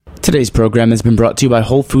Today's program has been brought to you by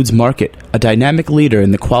Whole Foods Market, a dynamic leader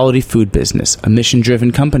in the quality food business, a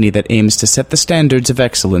mission-driven company that aims to set the standards of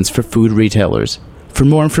excellence for food retailers. For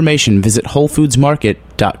more information, visit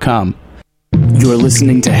WholeFoodsMarket.com. You're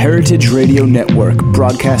listening to Heritage Radio Network,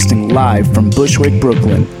 broadcasting live from Bushwick,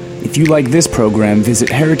 Brooklyn. If you like this program, visit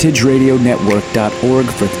heritageradionetwork.org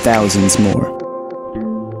for thousands more.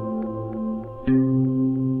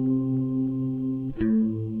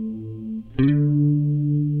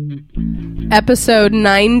 Episode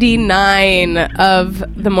 99 of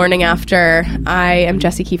The Morning After. I am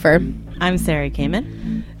Jessie Kiefer. I'm Sari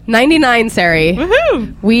Kamen. 99, Sari.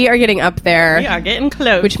 Woohoo! We are getting up there. We are getting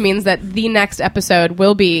close. Which means that the next episode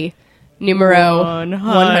will be numero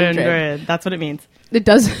 100. That's what it means. It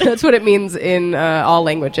does. That's what it means in all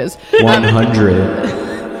languages. 100.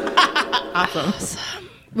 Awesome.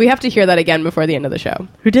 We have to hear that again before the end of the show.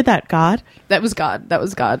 Who did that? God? That was God. That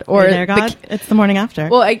was God. Or there, God? It's The Morning After.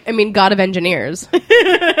 Well, I mean, God of engineers.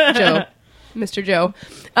 Joe. Mr. Joe.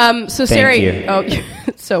 So, Sari. You. Oh,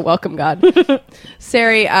 so welcome, God.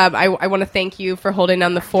 Sari, I want to thank you for holding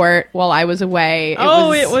down the fort while I was away.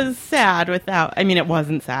 It was sad without... I mean, it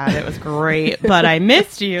wasn't sad. It was great. But I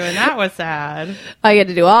missed you, and that was sad. I get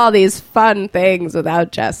to do all these fun things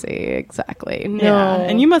without Jessie. Exactly. No. Yeah.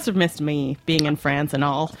 And you must have missed me being in France and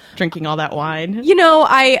all, drinking all that wine. You know,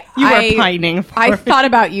 You were pining for I it. thought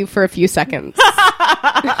about you for a few seconds.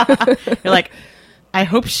 You're like... I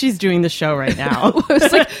hope she's doing the show right now. I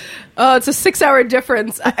was like, oh, it's a 6-hour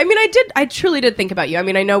difference. I mean, I truly did think about you. I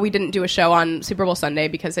mean, I know we didn't do a show on Super Bowl Sunday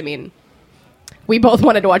because, I mean, we both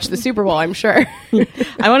wanted to watch the Super Bowl, I'm sure.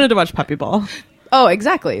 I wanted to watch Puppy Bowl. Oh,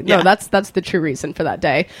 exactly. No, Yeah. that's the true reason for that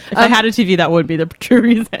day. If I had a TV, that would be the true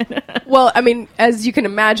reason. Well, I mean, as you can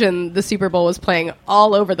imagine, the Super Bowl was playing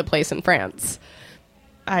all over the place in France.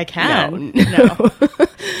 I can. No.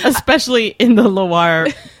 Especially in the Loire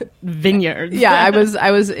vineyards. Yeah,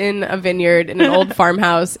 I was in a vineyard in an old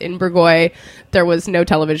farmhouse in Bourgogne. There was no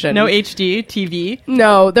television. No HD TV.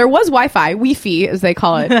 No, there was Wi-Fi, as they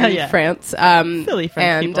call it in Yeah. France. Silly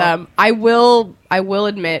French and people. I will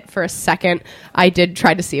admit, for a second, I did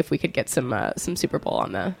try to see if we could get some Super Bowl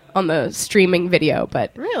on the streaming video,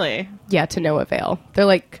 but Really? yeah, to no avail. They're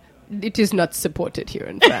like, it is not supported here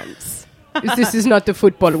in France. This is not the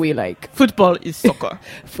football we like. Football is soccer.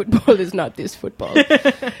 Football is not this football.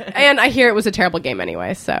 And I hear it was a terrible game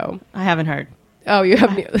anyway, so... I haven't heard. Oh, you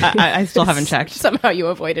haven't... I still haven't checked. Somehow you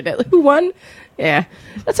avoided it. Who won? Yeah.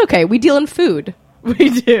 That's okay. We deal in food.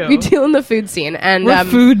 We do. We deal in the food scene. And We're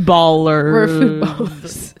food ballers. we're food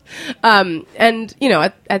ballers. And, you know,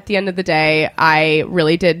 at the end of the day, I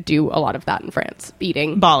really did do a lot of that in France.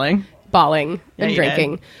 Eating. Balling. Bawling Yeah, and you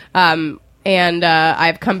drinking. And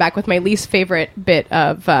I've come back with my least favorite bit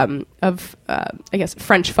of I guess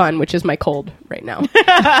French fun, which is my cold right now.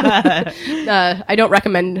 I don't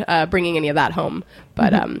recommend bringing any of that home,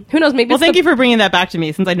 but who knows? Maybe. Well, thank you for bringing that back to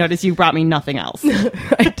me, since I noticed you brought me nothing else.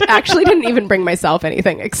 I actually didn't even bring myself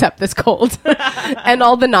anything except this cold and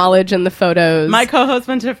all the knowledge and the photos. My co-host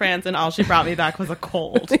went to France, and all she brought me back was a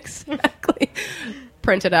cold. Exactly.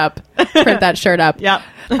 Print it up. Print that shirt up. Yep.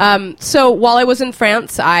 So while I was in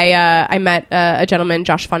France, I met a gentleman,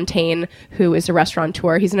 Josh Fontaine, who is a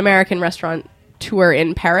restaurateur. He's an American restaurateur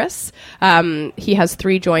in Paris. He has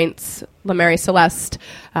 3 joints, La Mary Celeste,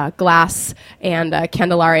 Glass, and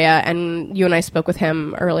Candelaria. And you and I spoke with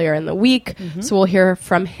him earlier in the week. Mm-hmm. So we'll hear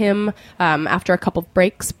from him after a couple of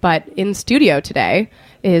breaks. But in studio today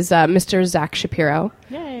is Mr. Zach Shapiro.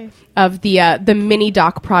 Yay. Of the mini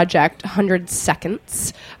doc project 100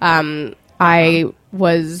 Seconds. I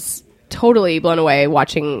was totally blown away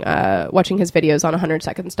watching his videos on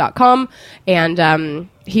 100seconds.com, and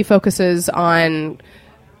he focuses on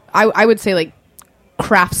I would say like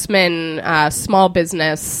craftsmen, small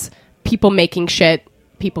business, people making shit,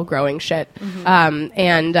 people growing shit,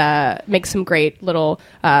 and makes some great little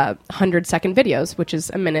 100-second videos, which is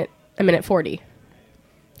a minute 40.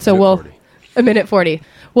 So a minute 40.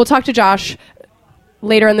 We'll talk to Josh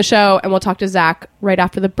later in the show, and we'll talk to Zach right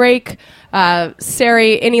after the break.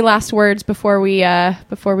 Sari, any last words before we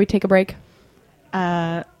take a break?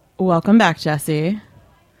 Welcome back, Jessie.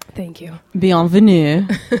 Thank you. Bienvenue.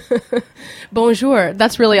 Bonjour.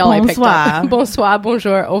 That's really all I picked up. Bonsoir. Bonsoir,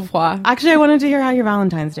 bonjour, au revoir. Actually, I wanted to hear how your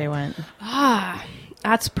Valentine's Day went.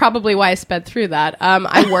 That's probably why I sped through that.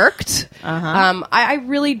 I worked. I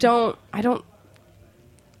really don't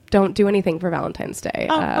do anything for Valentine's Day.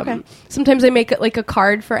 Oh, okay. Sometimes I make it like a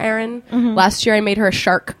card for Erin. Mm-hmm. Last year I made her a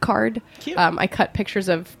shark card. Cute. I cut pictures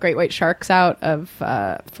of great white sharks out of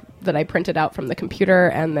that I printed out from the computer,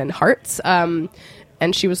 and then hearts.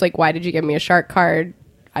 And she was like, "Why did you give me a shark card?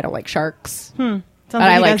 I don't like sharks." Sounds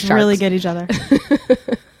like you guys really get each other.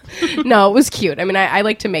 No, it was cute. I mean, I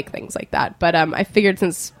like to make things like that. But I figured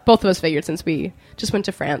both of us figured since we just went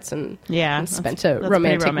to France and spent a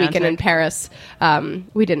romantic weekend in Paris,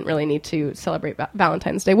 we didn't really need to celebrate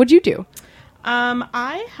Valentine's Day. What'd you do?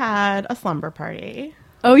 I had a slumber party.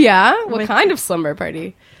 Oh, yeah? What kind of slumber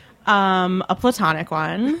party? A platonic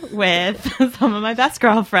one with some of my best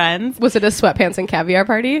girlfriends. Was it a sweatpants and caviar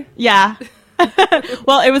party? Yeah.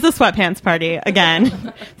 Well, it was a sweatpants party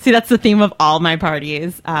again. See, that's the theme of all my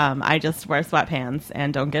parties. I just wear sweatpants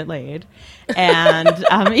and don't get laid, and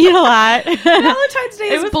eat a lot. Valentine's Day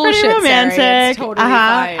is bullshit. Pretty romantic. Sarah. It's totally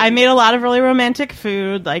fine. I made a lot of really romantic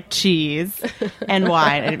food, like cheese and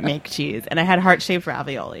wine. I didn't make cheese, and I had heart-shaped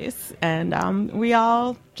raviolis, and we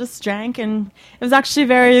all just drank, and it was actually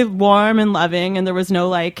very warm and loving, and there was no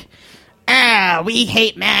like, we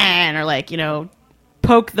hate men, or like,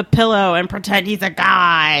 poke the pillow and pretend he's a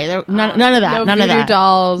guy. None of that. No voodoo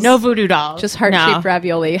dolls. No voodoo dolls. Just heart-shaped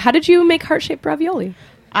ravioli. How did you make heart-shaped ravioli?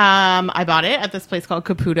 I bought it at this place called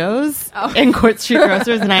Caputo's in Court Street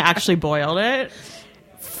Grocers, and I actually boiled it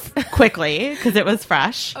quickly because it was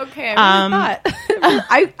fresh. Okay, I thought.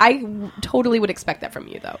 I totally would expect that from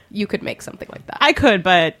you, though. You could make something like that. I could,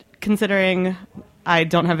 but considering I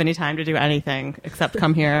don't have any time to do anything except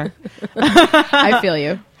come here. I feel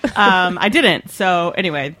you. I didn't. So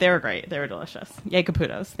anyway, they were great. They were delicious. Yay,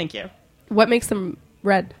 Caputo's. Thank you. What makes them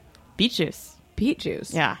red? Beet juice. Beet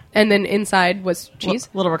juice. Yeah. And then inside was cheese?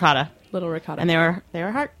 Little ricotta. Little ricotta. And they were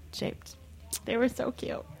heart-shaped. They were so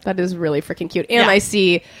cute. That is really freaking cute. And I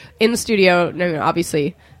see in the studio,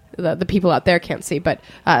 obviously the people out there can't see, but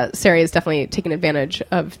Sarah is definitely taking advantage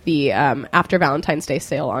of the after Valentine's Day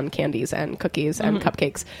sale on candies and cookies and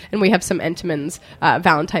cupcakes. And we have some Entenmann's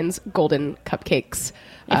Valentine's golden cupcakes.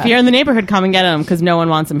 If you're in the neighborhood, come and get them because no one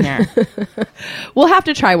wants them here. We'll have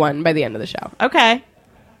to try one by the end of the show. Okay.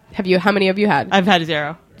 How many of you had? I've had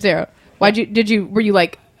zero. Were you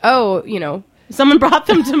like, someone brought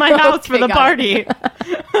them to my house for the party.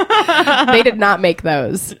 They did not make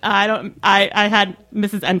those. I had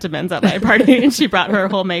Mrs. Entenmann's at my party and she brought her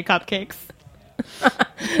homemade cupcakes.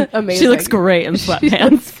 Amazing. She looks great in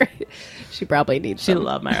sweatpants. Great. She probably needs She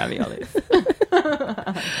loved my raviolis.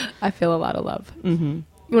 I feel a lot of love. Mm-hmm.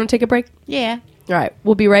 You want to take a break? Yeah. All right.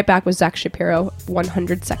 We'll be right back with Zach Shapiro,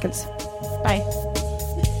 100 Seconds. Bye.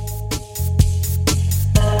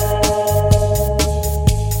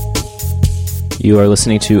 You are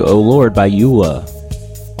listening to Oh Lord by Eula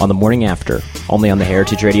on the morning after, only on the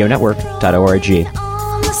heritageradionetwork.org.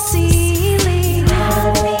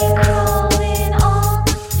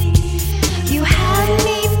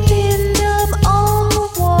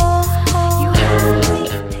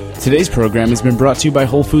 Today's program has been brought to you by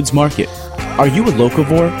Whole Foods Market. Are you a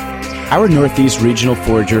locavore? Our Northeast regional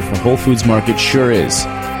forager for Whole Foods Market sure is.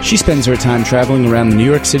 She spends her time traveling around the New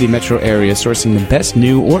York City metro area sourcing the best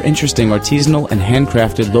new or interesting artisanal and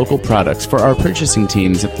handcrafted local products for our purchasing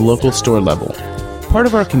teams at the local store level. Part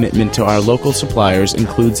of our commitment to our local suppliers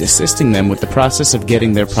includes assisting them with the process of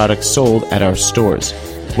getting their products sold at our stores.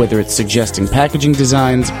 Whether it's suggesting packaging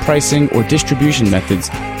designs, pricing, or distribution methods,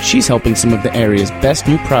 she's helping some of the area's best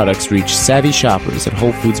new products reach savvy shoppers at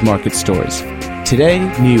Whole Foods Market stores. Today,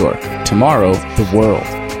 New York. Tomorrow, the world.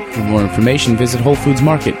 For more information, visit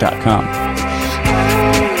WholeFoodsMarket.com.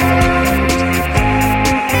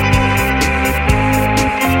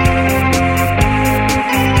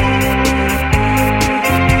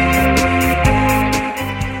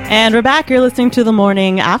 And we're back. You're listening to The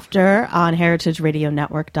Morning After on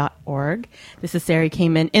heritageradionetwork.org. This is Sarah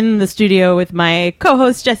Kamen in the studio with my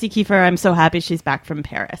co-host, Jessie Kiefer. I'm so happy she's back from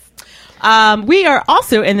Paris. We are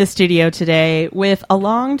also in the studio today with a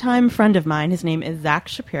longtime friend of mine. His name is Zach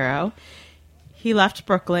Shapiro. He left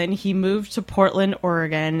Brooklyn. He moved to Portland,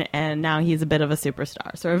 Oregon, and now he's a bit of a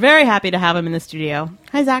superstar. So we're very happy to have him in the studio.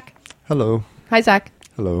 Hi, Zach. Hello. Hi, Zach.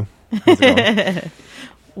 Hello. How's it going?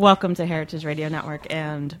 Welcome to Heritage Radio Network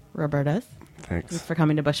and Roberta's. Thanks for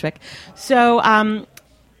coming to Bushwick. So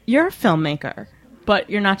you're a filmmaker, but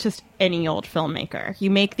you're not just any old filmmaker. You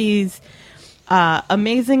make these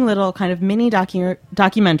amazing little kind of mini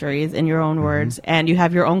documentaries in your own words, and you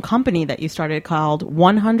have your own company that you started called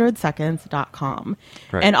 100seconds.com.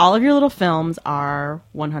 Right. And all of your little films are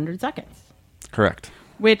 100 seconds. Correct.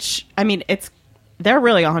 Which, I mean, they're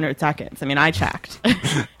really 100 seconds. I mean, I checked.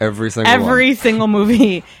 Every single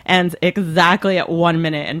movie ends exactly at 1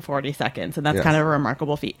 minute and 40 seconds. And that's kind of a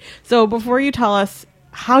remarkable feat. So before you tell us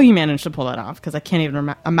how you managed to pull that off, because I can't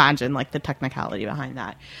even imagine like the technicality behind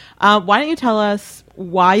that, why don't you tell us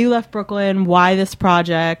why you left Brooklyn, why this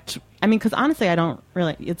project, I mean, because honestly, I don't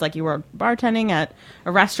really, it's like you were bartending at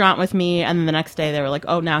a restaurant with me, and then the next day they were like,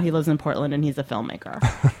 oh, now he lives in Portland and he's a filmmaker.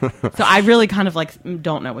 So I really kind of like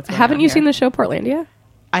don't know what's going on. Haven't you here. seen the show Portlandia?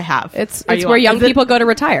 I have. It's where young people go to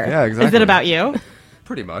retire. Yeah, exactly. Is it about you?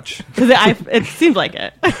 Pretty much. Because it seems like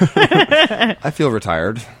it. I feel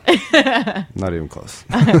retired. Not even close.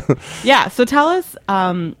 Yeah. So tell us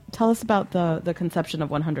about the conception of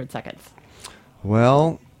 100 Seconds.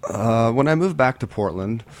 Well, when I moved back to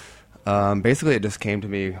Portland, basically it just came to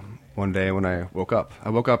me one day when I woke up. I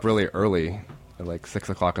woke up really early, at like 6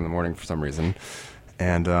 o'clock in the morning for some reason.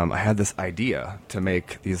 And I had this idea to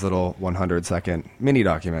make these little 100-second mini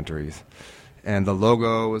documentaries. And the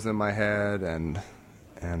logo was in my head and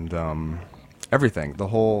everything, the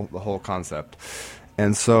whole concept.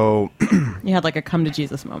 And so you had like a come to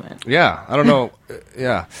Jesus moment. Yeah, I don't know.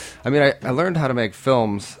 Yeah. I mean, I learned how to make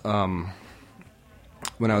films when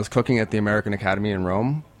I was cooking at the American Academy in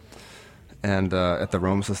Rome and at the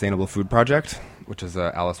Rome Sustainable Food Project, which is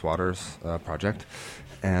Alice Waters' project.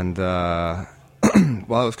 And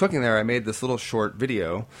while I was cooking there, I made this little short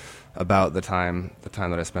video about the time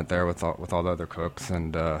that I spent there with all the other cooks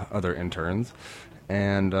and other interns.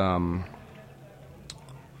 And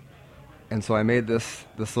so I made this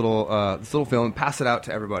little film, passed it out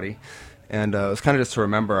to everybody, and it was kind of just to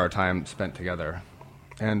remember our time spent together.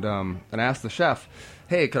 And I asked the chef,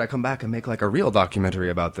 hey, could I come back and make like a real documentary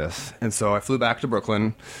about this? And so I flew back to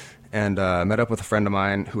Brooklyn and met up with a friend of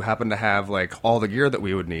mine who happened to have like all the gear that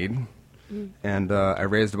we would need. And I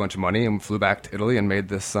raised a bunch of money and flew back to Italy and made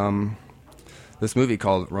this movie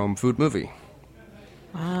called Rome Food Movie.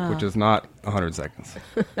 Wow. Which is not 100 seconds.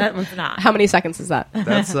 That one's not. How many seconds is that?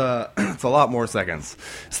 That's it's a lot more seconds.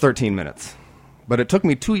 It's 13 minutes. But it took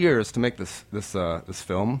me 2 years to make this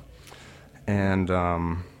film. And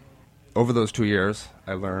over those 2 years,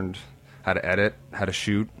 I learned how to edit, how to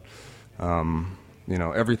shoot,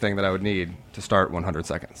 everything that I would need to start 100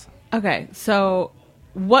 seconds. Okay, so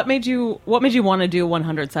what made you want to do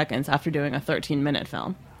 100 seconds after doing a 13-minute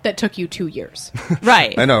film? That took you 2 years.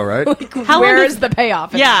 Right. I know, right? Where is the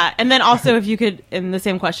payoff? Yeah, and then also if you could, in the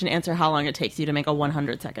same question, answer how long it takes you to make a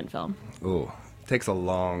 100-second film. Ooh, it takes a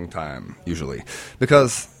long time, usually.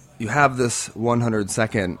 Because you have this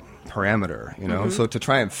 100-second parameter, So to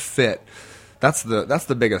try and fit, that's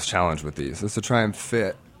the biggest challenge with these, is to try and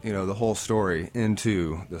fit, the whole story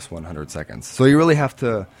into this 100 seconds. So you really have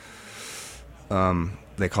to...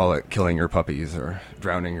 they call it killing your puppies or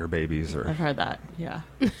drowning your babies. Or I've heard that, yeah.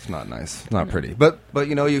 It's not nice. It's not pretty. But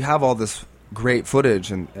you have all this great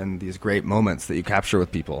footage and these great moments that you capture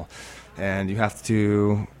with people. And you have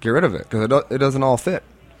to get rid of it because it doesn't all fit.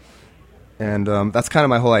 And that's kind of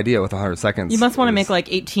my whole idea with 100 seconds. You must want to make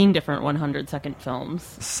like 18 different 100-second films.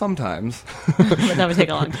 Sometimes. But that would take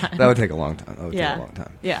a long time. That would take a long time.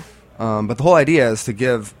 Yeah. But the whole idea is to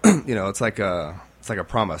give, it's like a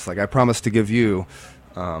promise. Like I promise to give you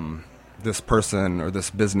this person or this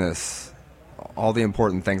business all the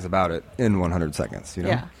important things about it in 100 seconds,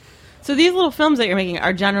 Yeah. So these little films that you're making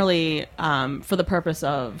are generally for the purpose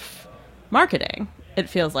of marketing. It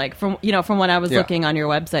feels like from when I was looking on your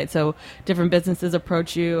website. So different businesses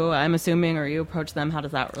approach you, I'm assuming, or you approach them. How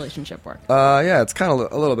does that relationship work? Yeah, it's kind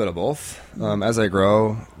of a little bit of both. As I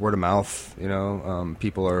grow, word of mouth,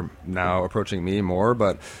 people are now approaching me more.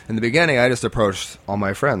 But in the beginning, I just approached all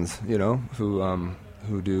my friends,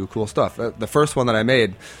 who do cool stuff. The first one that I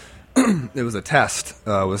made, it was a test,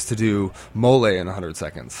 was to do mole in 100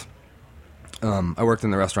 seconds. I worked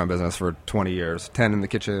in the restaurant business for 20 years, 10 in the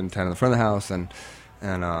kitchen, 10 in the front of the house, and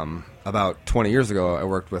about 20 years ago, I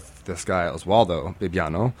worked with this guy, Oswaldo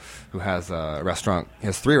Bibiano, who has a restaurant. He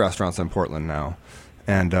has 3 restaurants in Portland now.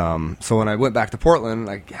 And so when I went back to Portland,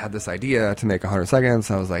 I had this idea to make 100 seconds.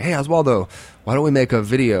 I was like, hey, Oswaldo, why don't we make a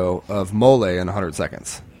video of mole in 100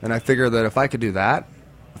 seconds? And I figured that if I could do that,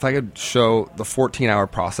 if I could show the 14-hour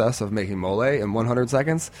process of making mole in 100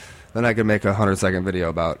 seconds, then I could make a 100-second video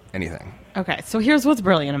about anything. Okay, so here's what's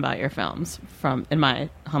brilliant about your films, in my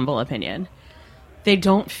humble opinion. They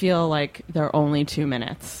don't feel like they're only 2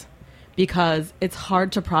 minutes because it's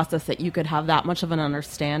hard to process that you could have that much of an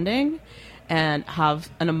understanding and have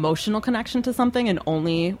an emotional connection to something in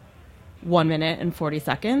only 1 minute and 40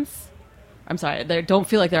 seconds. I'm sorry, they don't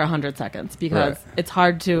feel like they're 100 seconds because it's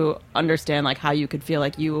hard to understand like how you could feel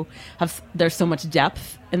like you have, there's so much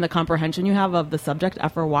depth in the comprehension you have of the subject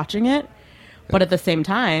after watching it. But at the same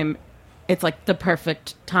time, it's like the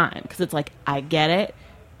perfect time because it's like, I get it.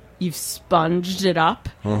 You've sponged it up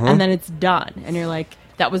and then it's done. And you're like,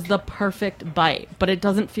 that was the perfect bite, but it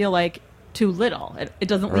doesn't feel like too little. It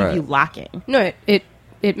doesn't leave you lacking. No,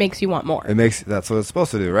 it makes you want more. That's what it's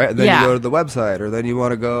supposed to do, right? And then you go to the website, or then you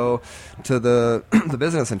want to go to the the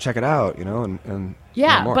business and check it out, and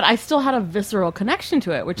yeah, but I still had a visceral connection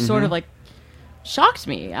to it, which sort of like shocked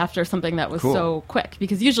me after something that was so quick.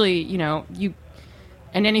 Because usually, you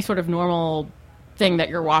and any sort of normal thing that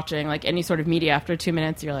you're watching, like any sort of media, after 2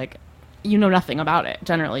 minutes, you're like, you know nothing about it.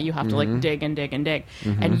 Generally, you have to like dig and dig and dig,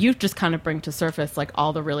 and you just kind of bring to surface like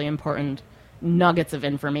all the really important nuggets of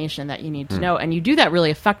information that you need to know, and you do that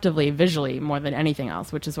really effectively visually more than anything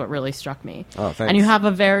else, which is what really struck me. Oh, thanks. And you have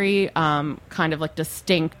a very kind of like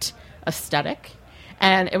distinct aesthetic,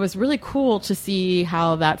 and it was really cool to see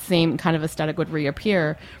how that same kind of aesthetic would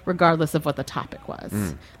reappear regardless of what the topic was.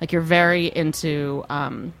 Like you're very into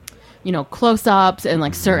close-ups and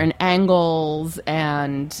like certain angles,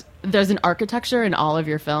 and there's an architecture in all of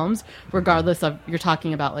your films, regardless of you're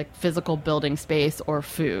talking about like physical building space or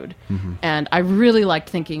food. And I really liked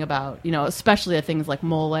thinking about, especially the things like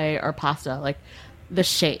mole or pasta, like the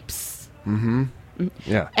shapes.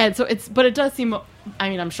 Yeah. And so but it does seem, I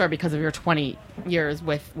mean, I'm sure because of your 20 years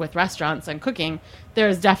with restaurants and cooking,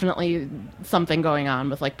 there's definitely something going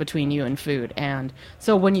on with like between you and food. And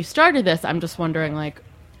so when you started this, I'm just wondering like,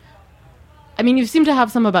 I mean, you seem to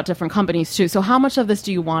have some about different companies too. So how much of this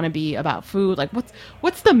do you want to be about food? Like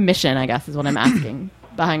what's the mission, I guess, is what I'm asking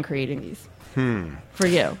behind creating these for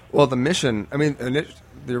you? Well, the mission, I mean,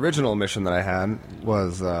 the original mission that I had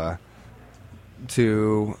was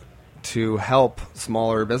to help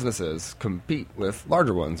smaller businesses compete with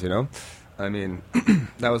larger ones, I mean,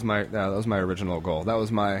 that was my original goal. That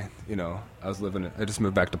was my, I just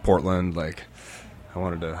moved back to Portland. Like, I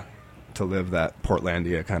wanted to live that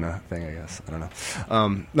Portlandia kind of thing, I guess. I don't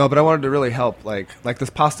know. No, but I wanted to really help, like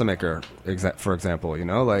this pasta maker, for example,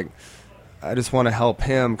 like, I just want to help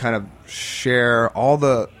him kind of share all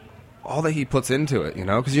that he puts into it,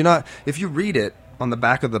 because if you read it on the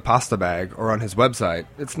back of the pasta bag or on his website,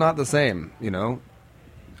 it's not the same,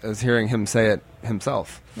 as hearing him say it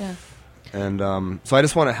himself. Yeah. And so I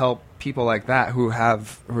just want to help people like that who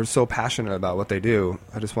are so passionate about what they do.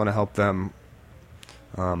 I just want to help them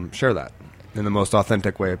share that in the most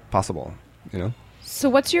authentic way possible, So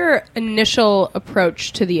what's your initial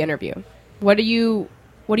approach to the interview? What do you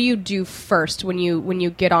do first when you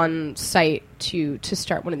get on site to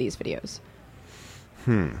start one of these videos?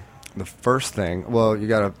 The first thing, well, you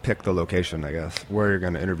got to pick the location, I guess, where you're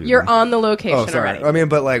going to interview You're them. on the location already. I mean,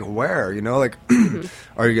 but like where, like,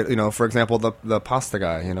 are you, for example, the pasta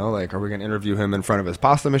guy, like, are we going to interview him in front of his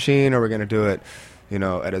pasta machine? Or are we going to do it,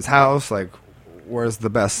 at his house? Like, where's the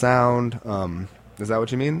best sound? Is that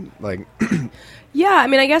what you mean? Like, yeah, I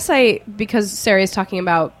mean, I guess because Sari is talking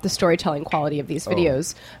about the storytelling quality of these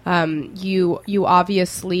videos, you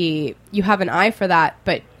obviously, you have an eye for that,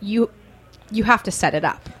 but you have to set it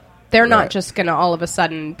up. They're not just going to all of a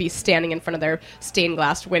sudden be standing in front of their stained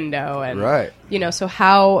glass window. And, so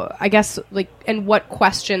how, I guess, like, and what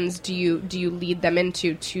questions do you lead them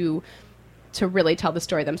into to really tell the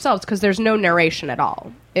story themselves? Because there's no narration at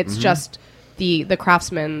all. It's just the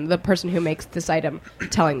craftsman, the person who makes this item,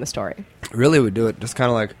 telling the story. Really, we do it just kind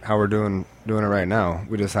of like how we're doing it right now.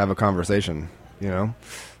 We just have a conversation,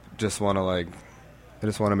 just want to I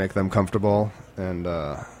just want to make them comfortable and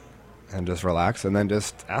just relax, and then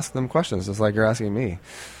just ask them questions, just like you're asking me,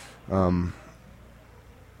 and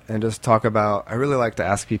just talk about. I really like to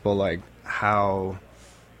ask people like how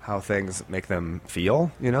things make them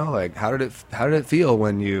feel. Like how did it feel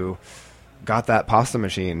when you got that pasta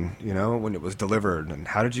machine? When it was delivered, and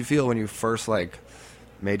how did you feel when you first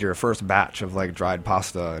made your first batch of like dried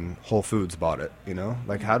pasta and Whole Foods bought it?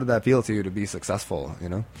 Like how did that feel to you to be successful?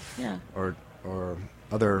 Yeah. Or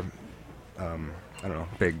other. I don't know,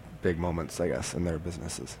 big moments, I guess, in their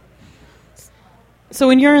businesses. So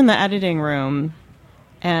when you're in the editing room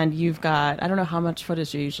and you've got, I don't know how much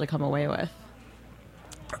footage you usually come away with.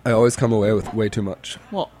 I always come away with way too much.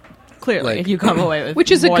 Well, clearly, you come away with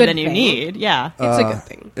which is more a good than thing. You need. Yeah. It's a good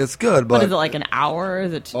thing. It's good, but... What is it, like an hour?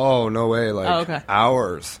 Is it Oh, no way. okay.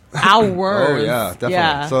 Hours. Hours. Oh, yeah, definitely.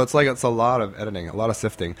 Yeah. So it's a lot of editing, a lot of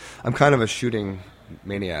sifting. I'm kind of a shooting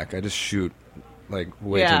maniac. I just shoot, way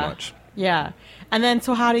too much. Yeah. And then,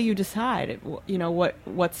 so how do you decide,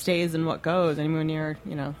 what stays and what goes? And when you're,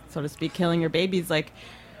 so to speak, killing your babies,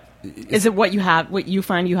 is it what you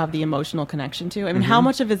find you have the emotional connection to? I mean, how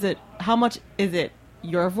much is it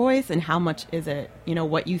your voice, and how much is it,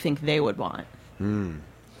 what you think they would want?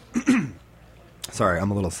 Sorry,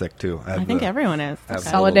 I'm a little sick too. I think everyone is. Okay.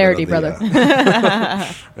 Solidarity, brother.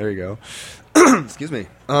 There you go. Excuse me.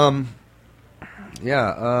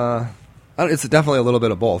 It's definitely a little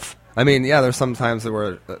bit of both. I mean, yeah, there's some times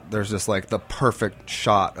where there's just the perfect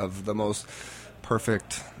shot of the most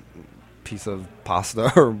perfect piece of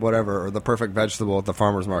pasta or whatever, or the perfect vegetable at the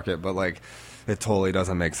farmer's market, but like it totally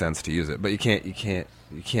doesn't make sense to use it. But you can't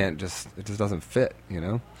just, it just doesn't fit, you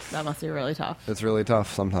know? That must be really tough. It's really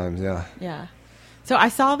tough sometimes, yeah. Yeah. So I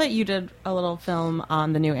saw that you did a little film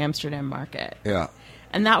on the New Amsterdam market. Yeah.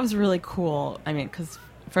 And that was really cool. I mean, because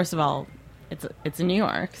first of all, it's in New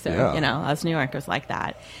York, so Yeah. you know, us New Yorkers like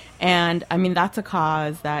that. And I mean, that's a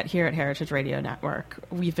cause that here at Heritage Radio Network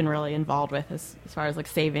we've been really involved with as far as like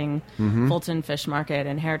saving Fulton Fish Market.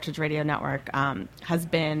 And Heritage Radio Network has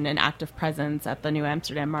been an active presence at the New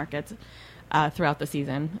Amsterdam markets throughout the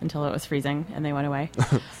season until it was freezing and they went away.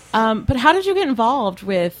 But how did you get involved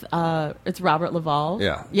with? It's Robert Laval.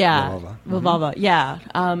 Yeah. Yeah. Laval. Yeah.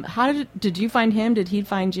 How did you find him? Did he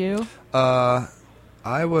find you? I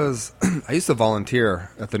used to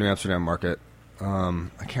volunteer at the New Amsterdam market.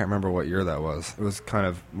 I can't remember what year that was. It was kind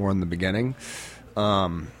of more in the beginning.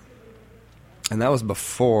 And that was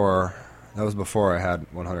before I had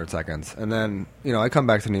 100 seconds. And then, you know, I come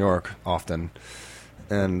back to New York often.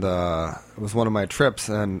 And it was one of my trips,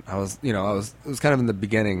 and it was kind of in the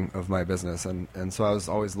beginning of my business, and so I was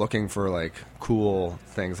always looking for like cool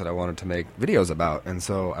things that I wanted to make videos about, and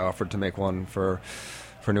so I offered to make one for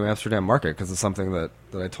New Amsterdam Market because it's something that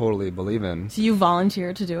I totally believe in. So you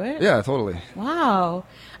volunteered to do it? Yeah, totally. Wow.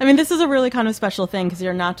 I mean, this is a really kind of special thing because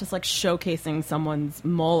you're not just like showcasing someone's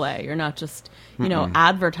mole. You're not just, you know,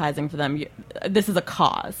 advertising for them. This is a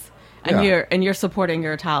cause, and you're supporting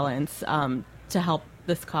your talents to help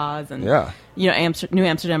this cause. And you know, New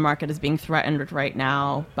Amsterdam Market is being threatened right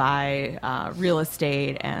now by real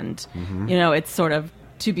estate, and you know, it's sort of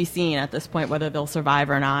to be seen at this point whether they'll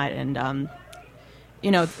survive or not. And you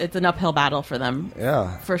know, it's an uphill battle for them,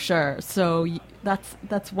 for sure. So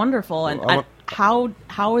that's wonderful. And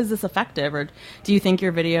how is this effective, or do you think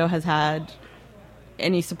your video has had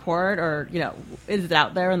any support, or you know, is it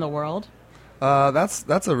out there in the world?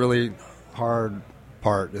 That's a really hard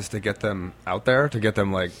part, is to get them out there, to get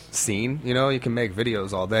them like seen. You know, you can make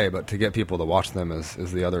videos all day, but to get people to watch them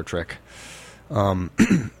is the other trick. And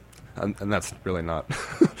that's really not.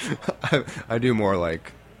 I do more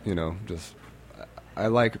like, you know, just I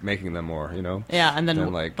like making them more, you know. Yeah, and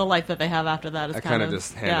then like, the life that they have after that is I kind of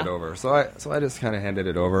just hand it over. So I just kind of handed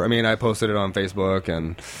it over. I mean, I posted it on Facebook,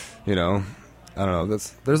 and you know, I don't know.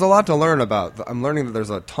 There's a lot to learn about. I'm learning that there's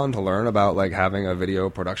a ton to learn about, like having a video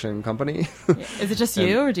production company. Is it just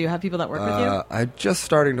you, or do you have people that work with you? I'm just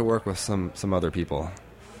starting to work with some other people.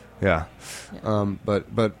 Yeah.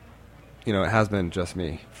 But you know, it has been just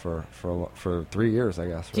me for 3 years, I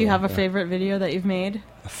guess. Do you have a favorite video that you've made?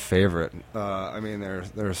 A favorite? I mean,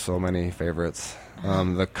 there's so many favorites.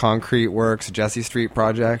 The Concrete Works Jesse Street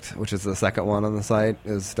project, which is the second one on the site,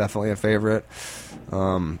 is definitely a favorite.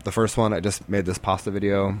 The first one, I just made this pasta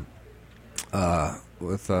video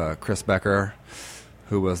with Chris Becker,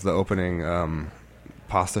 who was the opening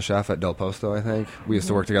pasta chef at Del Posto, I think. We used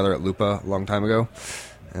to work together at Lupa a long time ago.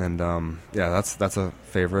 And yeah, that's a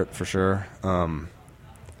favorite for sure.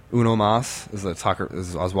 Uno Mas is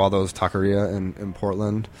Oswaldo's Taqueria in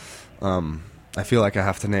Portland. I feel like I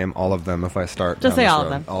have to name all of them if I start. Just say all of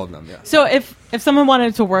them. All of them, yeah. So if someone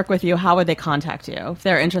wanted to work with you, how would they contact you if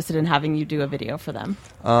they're interested in having you do a video for them?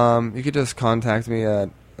 You could just contact me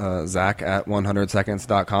at Zach at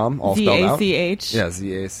 100seconds.com, all spelled out. Z-A-C-H? Yeah,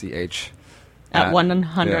 Z-A-C-H. At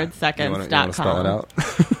 100seconds.com. You want to spell it out?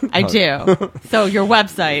 I do. So your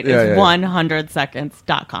website is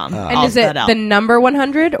 100seconds.com. And is it the number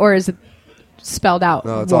 100, or is it spelled out?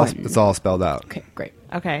 No, it's all spelled out. Okay, great.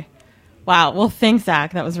 Okay. Wow. Well, thanks,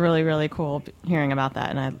 Zach. That was really, really cool hearing about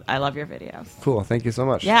that, and I love your videos. Cool. Thank you so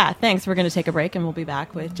much. Yeah, thanks. We're going to take a break, and we'll be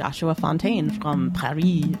back with Joshua Fontaine from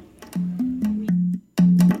Paris.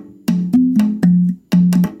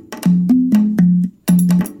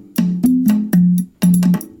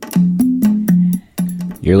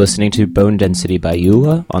 You're listening to Bone Density by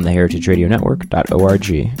Eula on the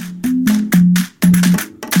heritageradionetwork.org.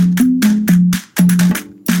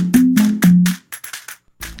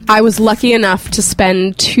 I was lucky enough to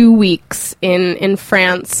spend 2 weeks in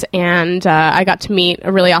France, and I got to meet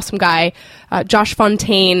a really awesome guy, Josh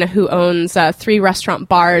Fontaine, who owns 3 restaurant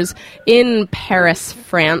bars in Paris,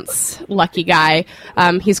 France. Lucky guy.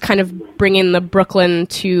 He's kind of bringing the Brooklyn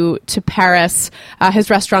to Paris.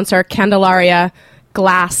 His restaurants are Candelaria,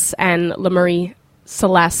 Glass, and La Marie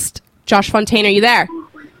Celeste. Josh Fontaine, are you there?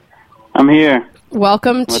 I'm here.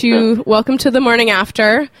 Welcome to the morning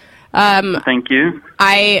after. Thank you.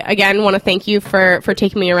 I again want to thank you for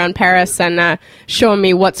taking me around Paris and showing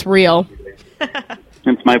me what's real.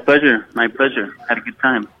 It's my pleasure. My pleasure. Had a good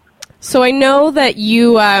time. So I know that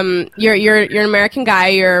you're an American guy.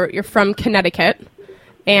 You're from Connecticut,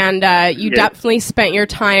 and you definitely spent your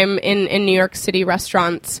time in New York City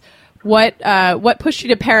restaurants. What pushed you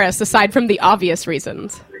to Paris aside from the obvious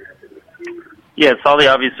reasons? Yes, all the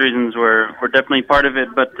obvious reasons were definitely part of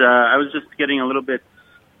it, but I was just getting a little bit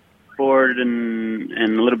bored and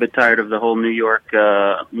a little bit tired of the whole New York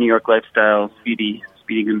lifestyle, Speedy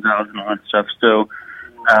Gonzales and all that stuff. So,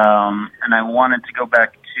 and I wanted to go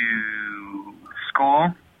back to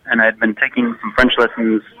school, and I'd been taking some French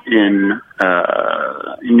lessons in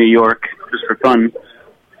New York just for fun.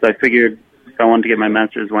 So I figured if I wanted to get my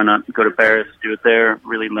master's, why not go to Paris, do it there,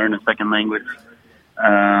 really learn a second language.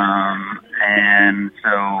 And so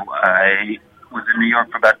I was in New York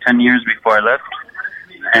for about 10 years before I left.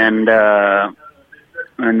 And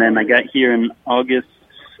then I got here in August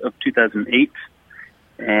of 2008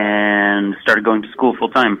 and started going to school full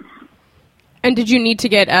time. And did you need to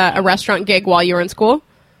get a restaurant gig while you were in school?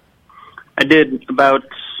 I did. About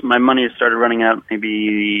my money started running out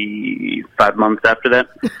maybe 5 months after that.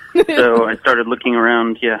 So I started looking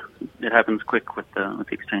around. Yeah, it happens quick with the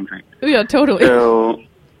exchange rate. Yeah, totally.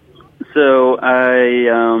 So I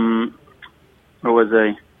where was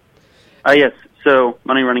I? Yes. So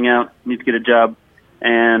money running out, need to get a job,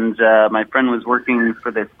 and my friend was working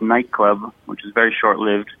for this nightclub, which is very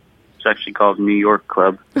short-lived. It's actually called New York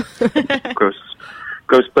Club.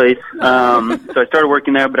 Gross place. So I started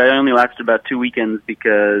working there, but I only lasted about 2 weekends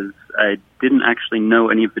because I didn't actually know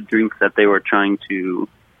any of the drinks that they were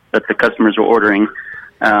that the customers were ordering.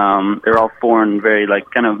 They're all foreign, very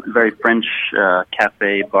very French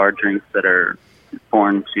cafe bar drinks that are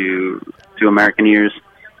foreign to American ears.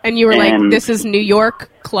 And you were like, "This is New York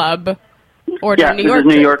Club." Order New York.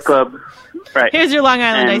 This is New York Club. Right. Here's your Long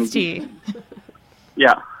Island iced tea.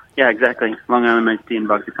 Yeah, exactly. Long Island iced tea and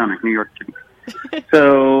vodka tonic, New York drink.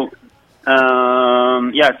 So, so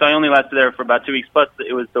I only lasted there for about 2 weeks. Plus,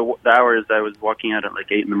 it was the hours I was walking out at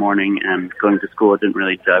like 8 in the morning and going to school. It didn't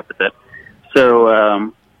really jive with it. So,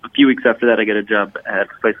 a few weeks after that, I get a job at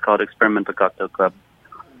a place called Experimental Cocktail Club,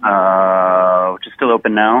 which is still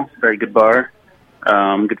open now. Very good bar.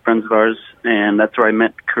 Good friends of ours, and that's where I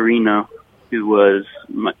met Karina, who is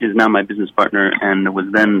now my business partner and was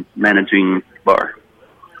then managing the bar.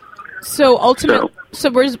 So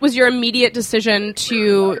was your immediate decision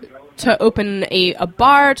to open a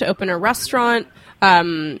bar, to open a restaurant?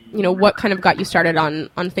 What kind of got you started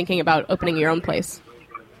on thinking about opening your own place?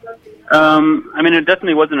 It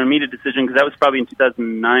definitely wasn't an immediate decision because that was probably in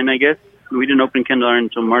 2009, I guess. We didn't open Candle Iron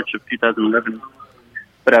until March of 2011.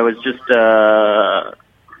 But I was just, I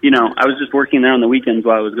was just working there on the weekends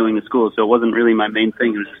while I was going to school, so it wasn't really my main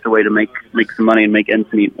thing. It was just a way to make some money and make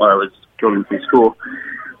ends meet while I was going through school.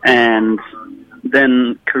 And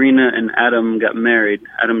then Karina and Adam got married.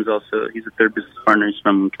 He's a third business partner. He's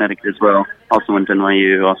from Connecticut as well. Also went to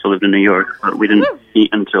NYU, also lived in New York, but we didn't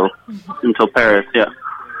meet until Paris, yeah.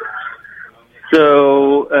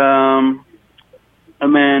 So,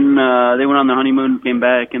 and then they went on their honeymoon, came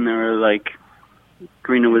back, and they were like,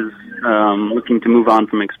 Karina was looking to move on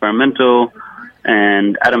from Experimental,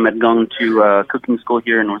 and Adam had gone to cooking school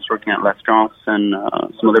here and was working at restaurants and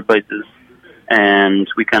some other places. And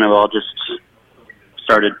we kind of all just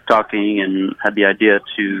started talking and had the idea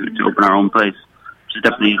to open our own place, which is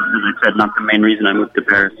definitely, as I said, not the main reason I moved to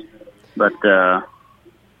Paris, but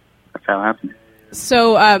that's how it happened.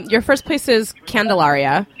 So your first place is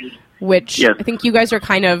Candelaria, which yes. I think you guys are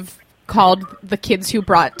kind of called the kids who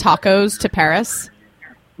brought tacos to Paris.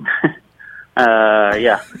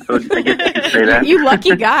 Yeah, so I guess you could say that. You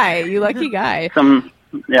lucky guy.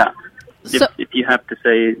 Yeah. If you have to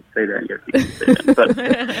say that, yes, you can say that. But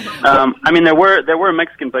there were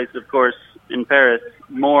Mexican places, of course, in Paris,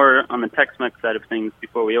 more on the Tex-Mex side of things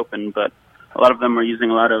before we opened, but a lot of them were using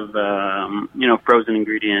a lot of frozen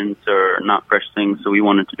ingredients or not fresh things. So we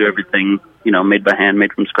wanted to do everything made by hand,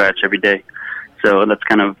 made from scratch every day. So that's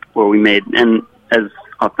kind of where we made, and as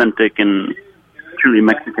authentic and truly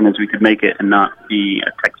Mexican as we could make it, and not be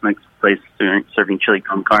a Tex-Mex place serving chili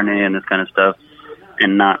con carne and this kind of stuff,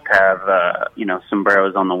 and not have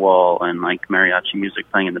sombreros on the wall and like mariachi music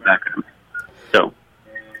playing in the background. So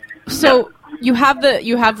yeah. you have the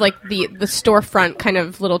storefront kind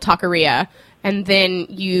of little taqueria, and then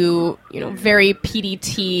you very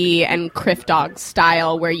PDT and Criff Dog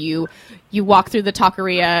style, where you walk through the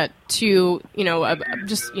taqueria to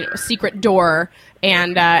a secret door,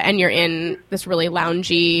 and you're in this really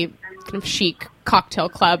loungy kind of chic cocktail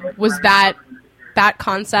club. Was that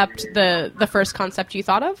concept the first concept you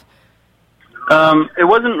thought of? It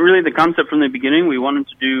wasn't really the concept from the beginning. We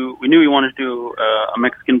knew we wanted to do a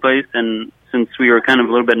Mexican place, and since we were kind of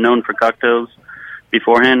a little bit known for cocktails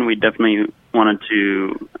beforehand, we definitely wanted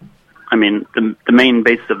to. I mean, the main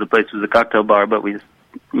basis of the place was a cocktail bar, but we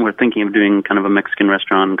were thinking of doing kind of a Mexican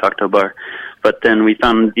restaurant and cocktail bar. But then we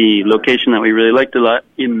found the location that we really liked a lot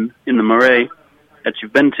in the Marais that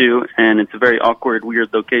you've been to, and it's a very awkward,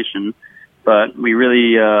 weird location. But we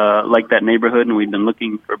really liked that neighborhood, and we'd been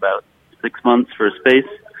looking for about 6 months for a space.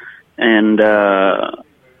 And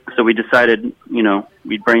so we decided,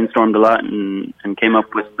 we brainstormed a lot and came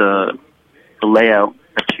up with the layout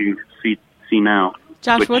that you see now.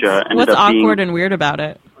 Josh, which, what's awkward and weird about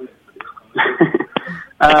it?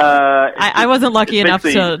 I wasn't lucky enough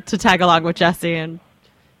to tag along with Jesse and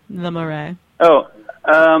the Marais. Oh,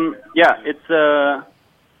 yeah, it's a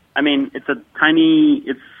tiny.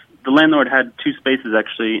 The landlord had 2 spaces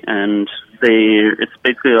actually, and it's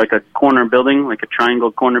basically like a corner building, like a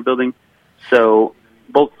triangle corner building. So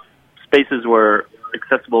both spaces were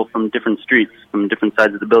accessible from different streets, from different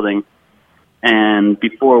sides of the building. And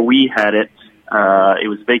before we had it, it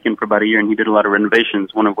was vacant for about a year, and he did a lot of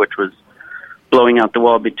renovations, one of which was blowing out the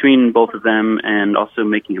wall between both of them and also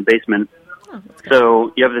making a basement. Oh,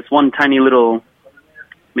 so you have this one tiny little,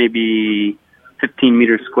 maybe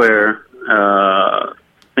 15-meter square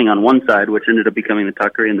thing on one side, which ended up becoming the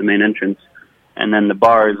taqueria in the main entrance. And then the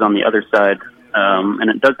bar is on the other side. And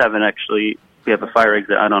it does have we have a fire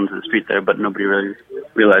exit out onto the street there, but nobody really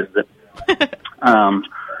realizes it.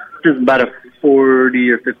 Just about a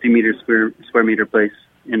 40 or 50 meter square meter place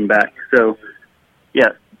in back. So,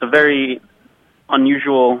 yeah, a very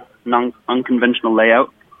unusual, unconventional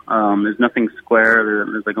layout. There's nothing square.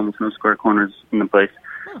 There's like almost no square corners in the place.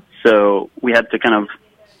 Oh. So we had to kind of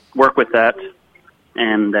work with that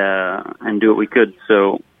and do what we could.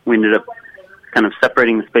 So we ended up kind of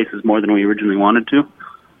separating the spaces more than we originally wanted to,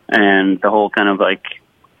 and the whole kind of like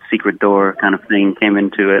secret door kind of thing came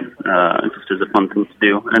into it, just as a fun thing to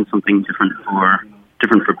do and something different for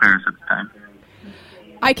Paris at the time.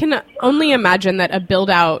 I can only imagine that a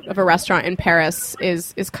build-out of a restaurant in Paris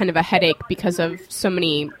is kind of a headache because of so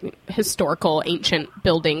many historical, ancient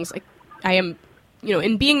buildings. Like, I am,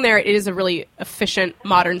 in being there, it is a really efficient,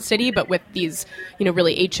 modern city, but with these,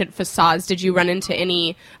 really ancient facades. Did you run into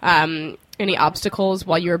any obstacles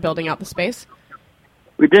while you were building out the space?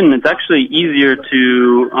 We didn't. It's actually easier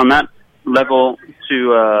on that level,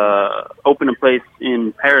 to open a place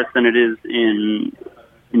in Paris than it is in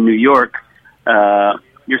New York.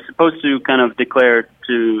 You're supposed to kind of declare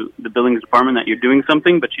to the buildings department that you're doing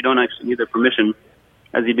something, but you don't actually need their permission,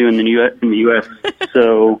 as you do in the U.S.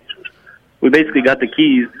 So we basically got the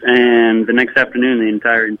keys, and the next afternoon the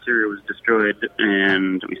entire interior was destroyed,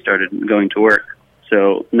 and we started going to work.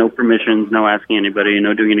 So no permissions, no asking anybody,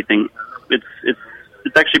 no doing anything.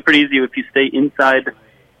 It's actually pretty easy if you stay inside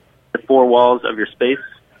the 4 walls of your space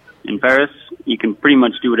in Paris. You can pretty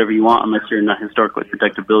much do whatever you want unless you're in a historically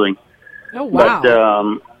protected building. Oh, wow.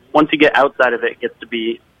 But once you get outside of it, it gets to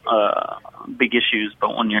be big issues.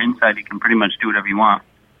 But when you're inside, you can pretty much do whatever you want,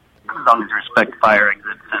 as long as you respect fire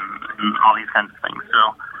exits and all these kinds of things.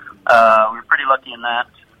 So we're pretty lucky in that.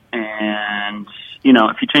 And,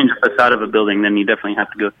 if you change the facade of a building, then you definitely have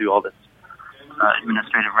to go through all this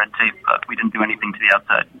administrative red tape. But we didn't do anything to the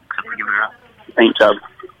outside except for give it a paint job.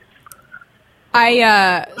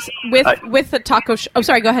 With the taco... oh,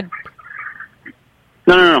 sorry, go ahead.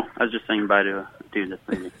 No. I was just saying bye to a dude that's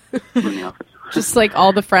leaving in the office. Just like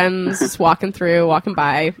all the friends just walking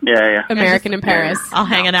by. Yeah. American in Paris. All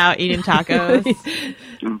hanging out, eating tacos.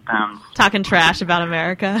 Talking trash about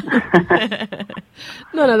America.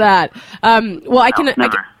 None of that. Well, I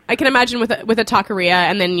can imagine with a taqueria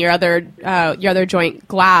and then your other joint,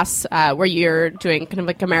 Glass, where you're doing kind of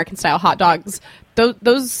like American style hot dogs.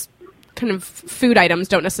 Those kind of food items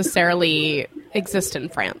don't necessarily exist in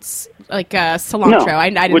France, like cilantro. No, I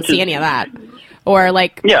didn't see any of that, or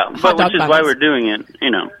like hot dog which is buns. why we're doing it.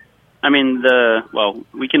 I mean,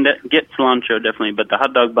 we can get cilantro definitely, but the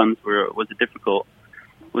hot dog buns was a difficult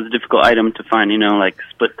item to find. Like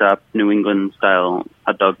split top New England style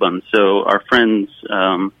hot dog buns. So our friends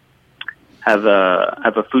have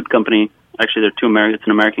a food company. Actually, it's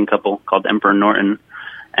an American couple called Emperor Norton.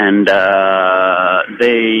 And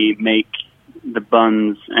they make the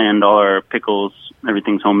buns and all our pickles.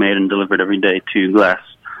 Everything's homemade and delivered every day to Glass.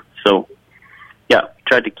 So, yeah,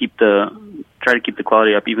 try to keep the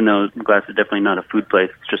quality up. Even though Glass is definitely not a food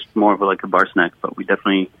place, it's just more of a bar snack. But we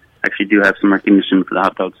definitely actually do have some recognition for the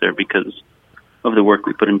hot dogs there because of the work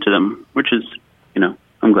we put into them, which is,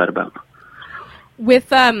 I'm glad about. With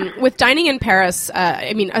dining in Paris,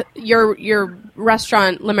 your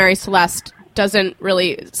restaurant Le Marais Celeste doesn't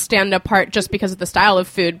really stand apart just because of the style of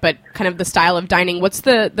food, but kind of the style of dining. What's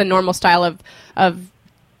the normal style of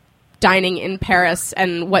dining in Paris,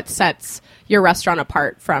 and what sets your restaurant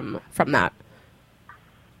apart from that?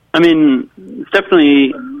 I mean, it's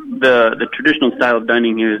definitely the traditional style of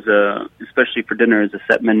dining here is, especially for dinner, is a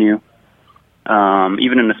set menu.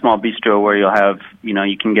 Even in a small bistro where you'll have,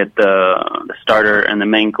 you can get the starter and the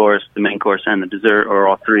main course and the dessert, or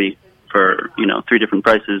all three for, 3 different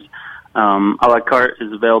prices. A la carte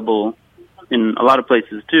is available in a lot of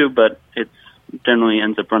places too, but it's generally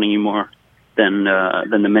ends up running you more than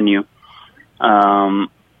the menu. That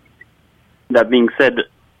being said,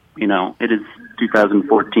 it is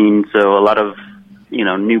 2014, so a lot of,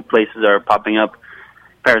 new places are popping up.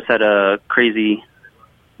 Paris had a crazy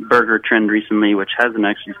burger trend recently, which hasn't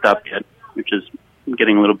actually stopped yet, which is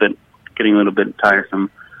getting a little bit tiresome.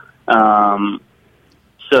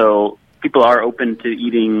 So people are open to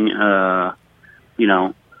eating,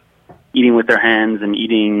 eating with their hands and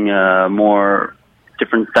eating more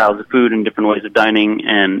different styles of food and different ways of dining.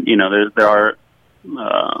 And there are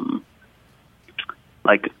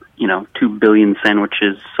 2 billion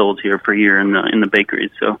sandwiches sold here per year in the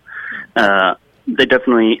bakeries. So they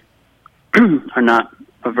definitely are not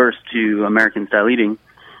averse to American style eating,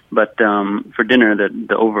 but for dinner,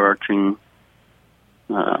 the overarching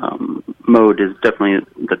mode is definitely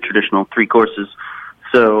the traditional 3 courses.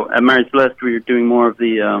 So at Mary Celeste, we are doing more of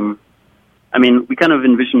the. We kind of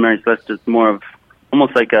envision Mary Celeste as more of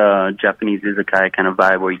almost like a Japanese izakaya kind of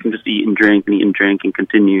vibe, where you can just eat and drink and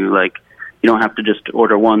continue. Like, you don't have to just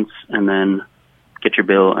order once and then get your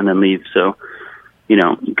bill and then leave. So, you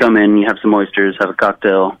come in, you have some oysters, have a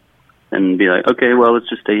cocktail, and be like, okay, well, let's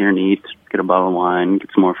just stay here and eat, get a bottle of wine, get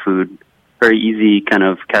some more food. Very easy, kind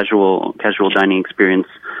of casual dining experience.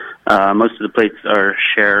 Most of the plates are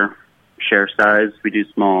share size. We do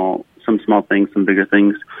some small things, some bigger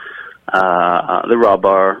things. The raw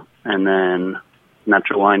bar, and then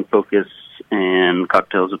natural wine focus, and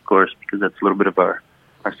cocktails, of course, because that's a little bit of our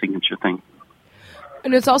signature thing.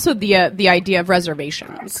 And it's also the idea of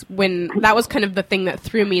reservations. When that was kind of the thing that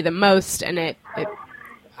threw me the most, and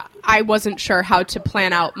I wasn't sure how to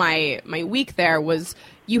plan out my week there. Was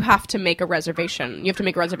you have to make a reservation. You have to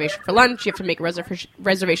make a reservation for lunch. You have to make a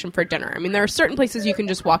reservation for dinner. I mean, there are certain places you can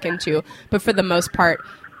just walk into, but for the most part,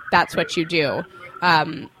 that's what you do.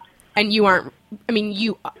 And you aren't. I mean,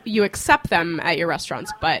 you accept them at your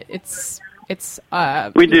restaurants, but it's.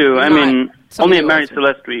 We do. I mean, only at Mary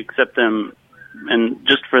Celeste we accept them, and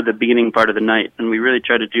just for the beginning part of the night. And we really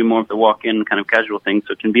try to do more of the walk-in kind of casual thing,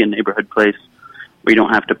 so it can be a neighborhood place where you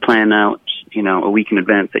don't have to plan out, a week in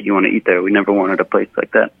advance that you want to eat there. We never wanted a place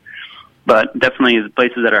like that. But definitely the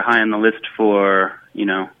places that are high on the list for,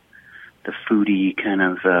 the foodie kind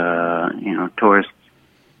of, tourists,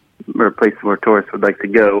 or places where tourists would like to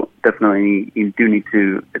go, definitely you do need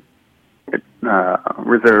to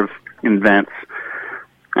reserve in advance,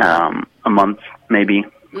 a month maybe.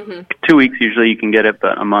 Mm-hmm. 2 weeks usually you can get it,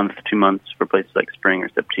 but a month, 2 months for places like Spring or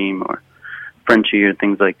Septime or Frenchie or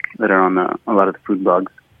things like that are on a lot of the food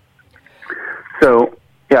blogs. So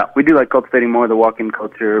yeah, we do like cultivating more of the walk-in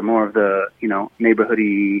culture, more of the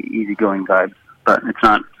neighborhoody, easygoing vibes. But it's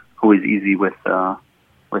not always easy with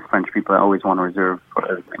French people. I always want to reserve for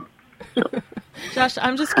everything. So. Josh,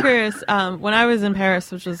 I'm just curious. When I was in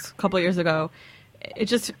Paris, which was a couple years ago, it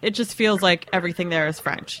just feels like everything there is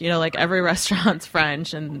French. Like every restaurant's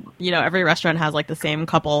French, and every restaurant has like the same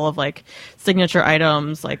couple of like signature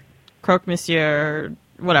items, like croque monsieur,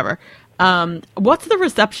 whatever. What's the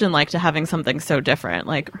reception like to having something so different?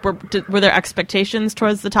 Like, were there expectations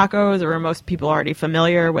towards the tacos, or were most people already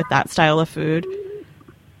familiar with that style of food?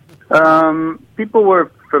 People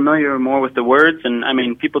were familiar more with the words, and I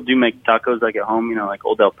mean, people do make tacos like at home, like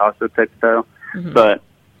Old El Paso type style, mm-hmm. But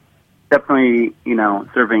definitely,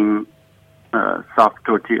 serving soft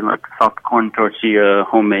tortilla, like soft corn tortilla,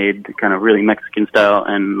 homemade, kind of really Mexican style,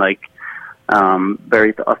 and like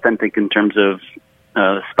very authentic in terms of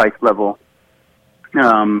spice level.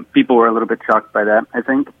 People were a little bit shocked by that, I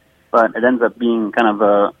think, but it ends up being kind of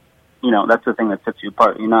a, that's the thing that sets you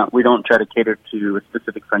apart. We don't try to cater to a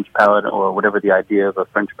specific French palate or whatever the idea of a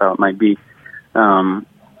French palate might be.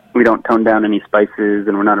 We don't tone down any spices,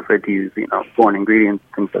 and we're not afraid to use, foreign ingredients,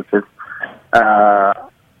 things like this.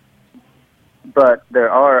 But there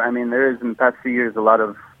is in the past few years a lot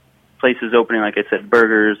of places opening, like I said,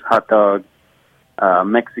 burgers, hot dogs,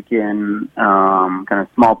 Mexican, kind of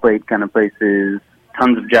small plate kind of places,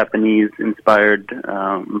 tons of Japanese-inspired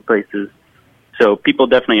places. So people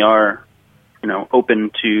definitely are,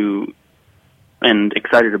 open to and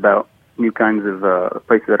excited about new kinds of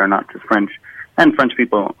places that are not just French. And French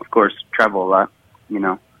people, of course, travel a lot. You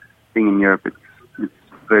know, being in Europe, it's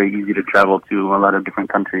very easy to travel to a lot of different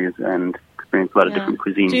countries and experience a lot of different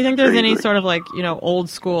cuisines. Do you think there's any sort of like, you know, old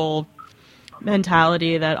school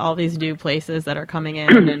mentality that all these new places that are coming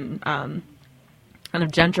in and kind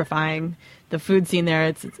of gentrifying the food scene there,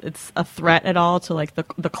 it's a threat at all to like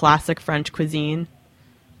the classic French cuisine?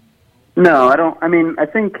 No, I don't. I mean, I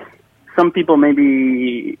think some people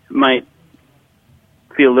maybe might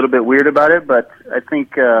feel a little bit weird about it, but I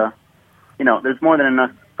think, you know, there's more than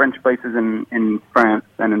enough French places in France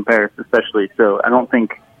and in Paris especially, so I don't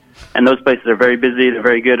think, and those places are very busy, they're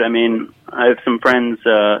very good. I mean, I have some friends,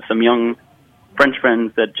 some young French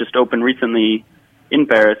friends that just opened recently in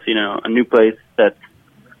Paris, you know, a new place that's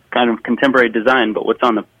kind of contemporary design, but what's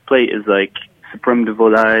on the plate is like supreme de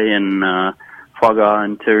volaille and foie gras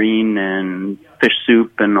and terrine and fish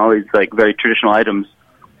soup and all these like very traditional items.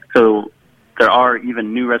 So there are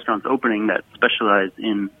even new restaurants opening that specialize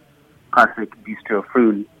in classic bistro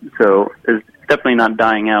food. So it's definitely not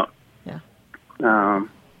dying out. Yeah.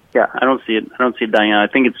 Yeah, I don't see it dying out.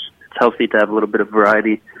 I think it's healthy to have a little bit of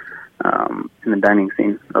variety in the dining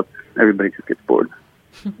scene. Everybody just gets bored.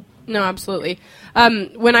 No, absolutely.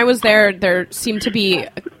 When I was there seemed to be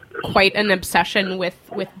quite an obsession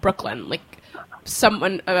with Brooklyn. Like,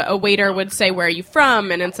 someone, a waiter would say, "Where are you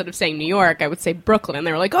from?" And instead of saying New York, I would say Brooklyn. And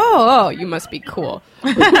they were like, "Oh, you must be cool."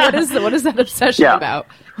 What is that obsession about?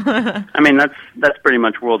 I mean, that's pretty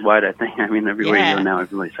much worldwide, I think. I mean, everywhere you go now,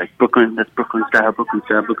 everybody's like, Brooklyn, that's Brooklyn style, Brooklyn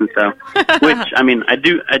style, Brooklyn style. Which, I mean, I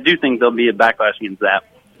do think there'll be a backlash against that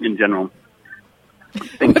in general. I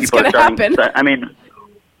think What's going to happen? I mean,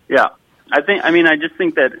 yeah. I just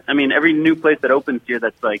think that, I mean, every new place that opens here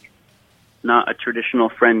that's like not a traditional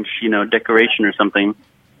French, you know, decoration or something,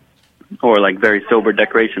 or like very sober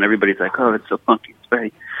decoration, everybody's like, "Oh, it's so funky. It's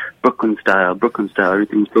very Brooklyn style,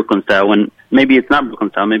 everything's Brooklyn style." When maybe it's not Brooklyn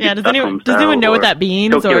style, maybe it's Stockholm style. Does anyone know what that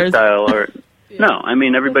means? Tokyo style, or no, I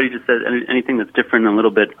mean, everybody just says anything that's different and a little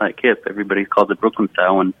bit like hip, everybody calls it Brooklyn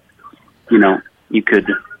style, and, you know, you could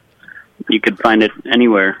find it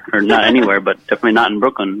anywhere, or not anywhere, but definitely not in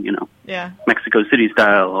Brooklyn, you know. Yeah. Mexico City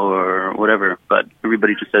style or whatever, but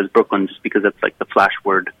everybody just says Brooklyn just because that's like the flash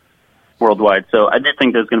word worldwide. So I did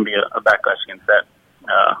think there's going to be a backlash against that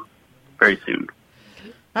very soon.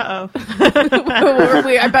 Uh-oh.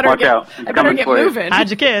 I better Watch out. I better get moving. Hide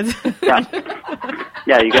your kids.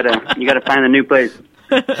 Yeah, you gotta find a new place.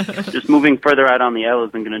 Just moving further out on the L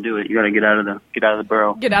isn't going to do it. You got to get out of the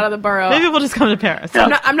borough. Get out of the borough. Maybe we'll just come to Paris.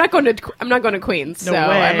 Yeah. I'm not going to Queens, No so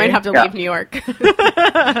way. I might have to leave New York.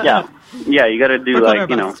 Yeah, you got to do Brooklyn like,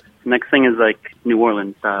 or you know, bust. next thing is like New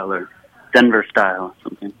Orleans style or Denver style or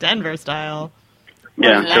something. Denver style.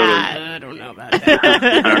 Yeah, totally. I don't know about that.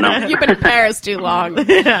 I don't know. You've been in Paris too long.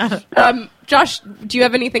 Yeah. Josh, do you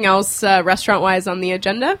have anything else restaurant-wise on the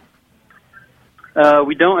agenda?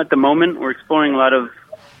 We don't at the moment. We're exploring a lot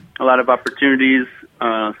of opportunities,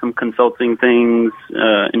 some consulting things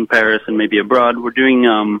in Paris and maybe abroad. We're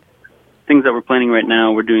doing things that we're planning right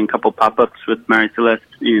now. We're doing a couple pop-ups with Marie Celeste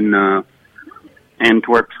in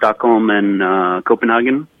Antwerp, Stockholm, and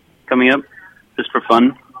Copenhagen coming up, just for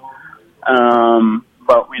fun.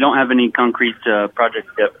 But we don't have any concrete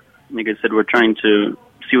projects yet. Like I said, we're trying to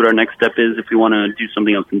see what our next step is, if we want to do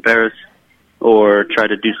something else in Paris or try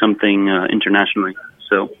to do something internationally.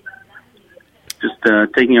 So just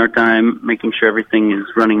taking our time, making sure everything is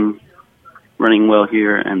running well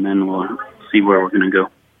here, and then we'll see where we're going to go.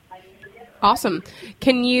 Awesome.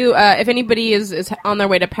 Can you, if anybody is on their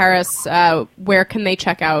way to Paris, where can they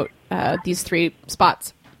check out these 3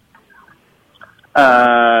 spots?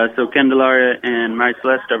 So Candelaria and Marie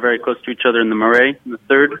Celeste are very close to each other in the Marais, in the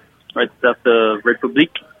 3rd, right south of République.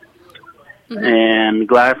 Mm-hmm. And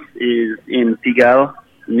Glass is in Pigalle,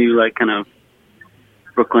 new, like, kind of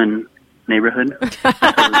Brooklyn neighborhood.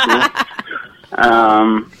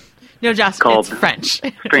 No, Josh, called, it's French.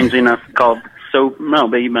 Strangely enough, called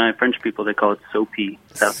maybe my French people, they call it Soapy,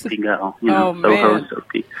 South Pigalle. You know, Soho, man.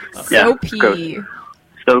 Soapy. Soapy. Yeah,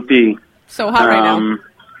 Soapy. So hot right now.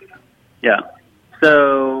 Yeah.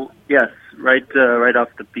 So, yes, right off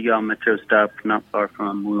the Pigalle metro stop, not far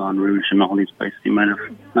from Moulin Rouge and all these places you might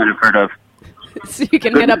have heard of. So you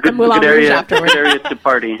can hit up the Moulin Rouge afterwards. Good area to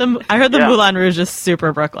party. I heard the Moulin Rouge is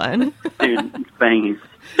super Brooklyn. Dude, it's banging.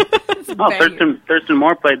 Thurston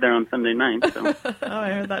Moore played there on Sunday night. So. Oh,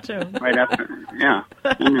 I heard that too. Right after. Yeah,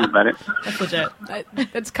 I knew about it. That's legit.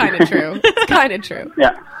 It's kind of true. It's kind of true.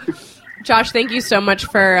 Yeah. Josh, thank you so much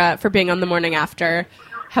for being on The Morning After.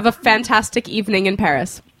 Have a fantastic evening in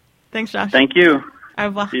Paris. Thanks, Josh. Thank you. Au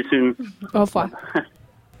revoir. See you soon. Au revoir.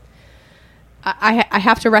 I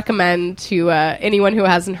have to recommend to anyone who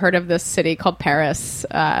hasn't heard of this city called Paris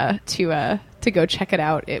to go check it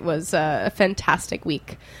out. It was a fantastic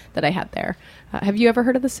week that I had there. Have you ever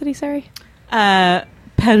heard of the city, Sari? Paris.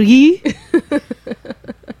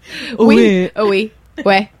 Oui. Oui.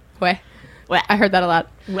 Ouais. Ouais. I heard that a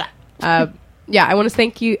lot. Ouais. Yeah, I want to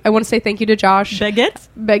say thank you to Josh Baguette.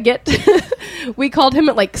 We called him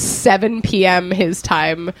at like 7 p.m. his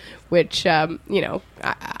time, which I'm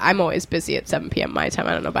always busy at 7 p.m. my time.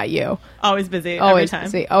 I don't know about you. Always busy. Always every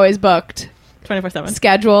time. busy. Always booked. 24/7.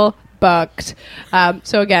 Schedule booked.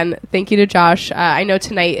 So again, thank you to Josh. I know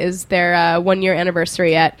tonight is their 1-year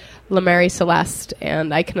anniversary at La Mary Celeste,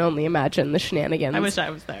 and I can only imagine the shenanigans. I wish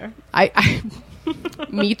I was there. I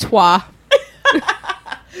me toi.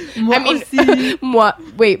 Moi aussi. Moi.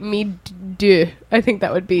 Wait, me deux. I think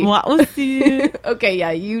that would be. Moi aussi. Okay,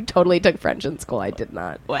 yeah, you totally took French in school. I did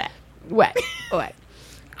not. Ouais.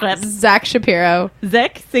 Zach Shapiro.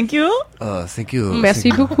 Zach, thank you. Thank you. Merci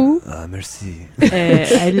Thank you. beaucoup. Merci.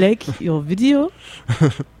 I like your video.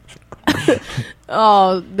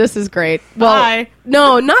 Oh, this is great. Well, Bye.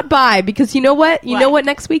 No, not bye, because you know what? You know what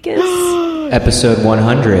next week is? Episode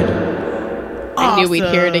 100. I knew we'd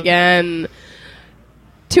hear it again.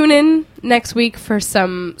 Tune in next week for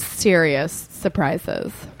some serious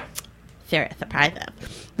surprises. Serious surprise.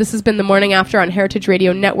 This has been The Morning After on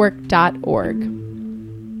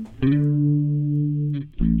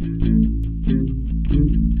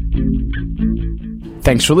heritageradionetwork.org.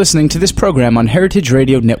 Thanks for listening to this program on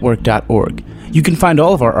heritageradionetwork.org. You can find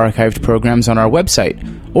all of our archived programs on our website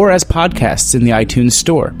or as podcasts in the iTunes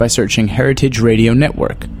Store by searching Heritage Radio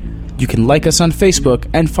Network. You can like us on Facebook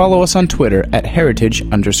and follow us on Twitter at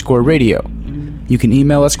 @heritage_radio. You can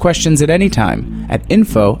email us questions at any time at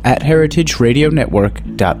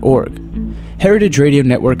info@heritageradionetwork.org. Heritage Radio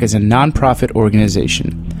Network is a non-profit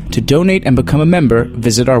organization. To donate and become a member,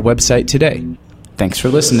 visit our website today. Thanks for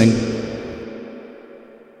listening.